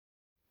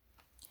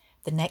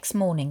The next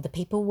morning the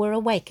people were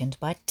awakened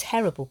by a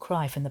terrible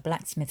cry from the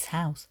blacksmith's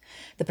house.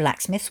 The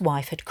blacksmith's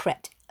wife had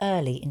crept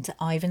early into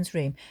Ivan's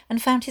room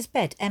and found his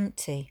bed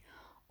empty.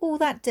 All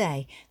that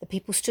day the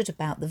people stood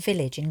about the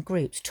village in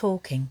groups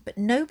talking, but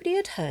nobody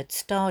had heard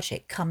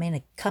Starjik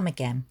come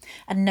again,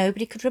 and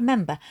nobody could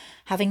remember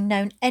having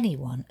known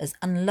anyone as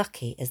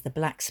unlucky as the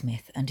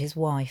blacksmith and his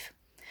wife.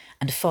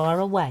 And far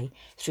away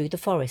through the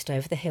forest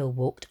over the hill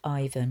walked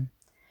Ivan.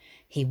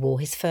 He wore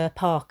his fur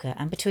parka,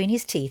 and between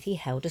his teeth he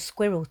held a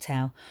squirrel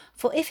tail,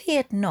 for if he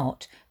had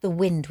not, the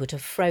wind would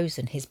have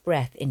frozen his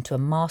breath into a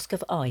mask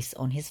of ice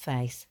on his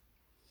face.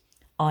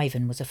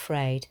 Ivan was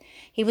afraid.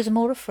 He was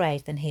more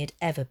afraid than he had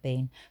ever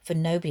been, for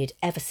nobody had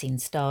ever seen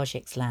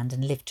Starjik's land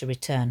and lived to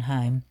return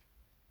home.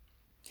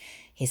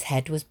 His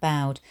head was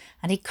bowed,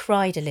 and he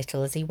cried a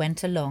little as he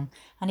went along,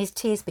 and his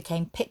tears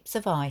became pips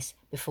of ice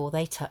before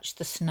they touched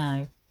the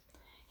snow.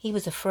 He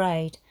was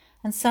afraid,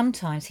 and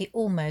sometimes he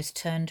almost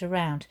turned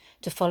around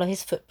to follow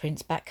his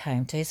footprints back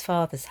home to his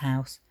father's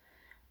house.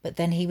 But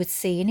then he would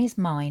see in his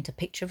mind a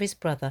picture of his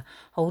brother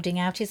holding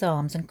out his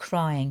arms and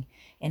crying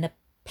in a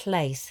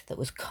place that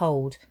was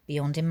cold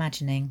beyond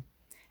imagining,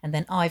 and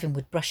then Ivan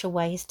would brush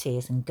away his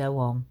tears and go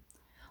on.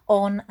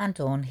 On and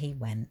on he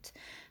went,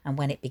 and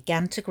when it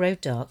began to grow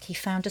dark he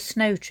found a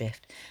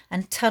snowdrift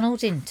and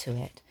tunnelled into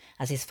it,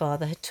 as his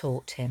father had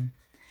taught him.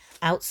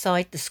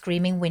 Outside, the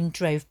screaming wind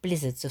drove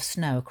blizzards of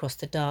snow across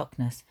the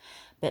darkness,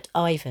 but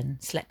Ivan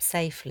slept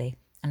safely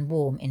and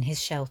warm in his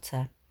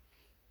shelter.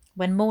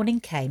 When morning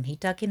came, he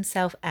dug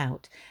himself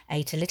out,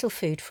 ate a little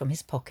food from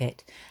his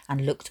pocket,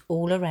 and looked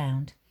all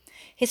around.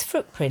 His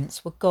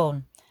footprints were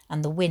gone,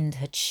 and the wind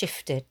had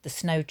shifted the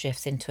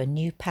snowdrifts into a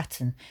new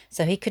pattern,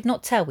 so he could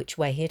not tell which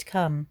way he had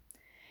come.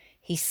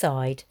 He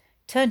sighed,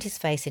 turned his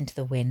face into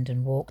the wind,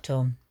 and walked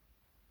on.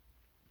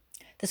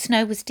 The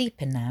snow was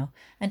deeper now,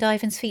 and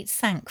Ivan's feet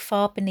sank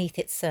far beneath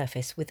its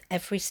surface with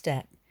every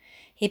step.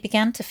 He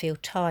began to feel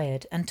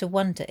tired and to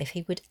wonder if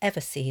he would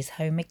ever see his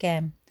home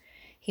again.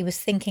 He was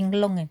thinking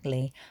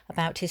longingly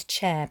about his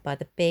chair by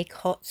the big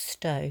hot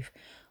stove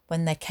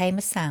when there came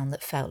a sound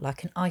that felt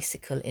like an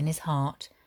icicle in his heart.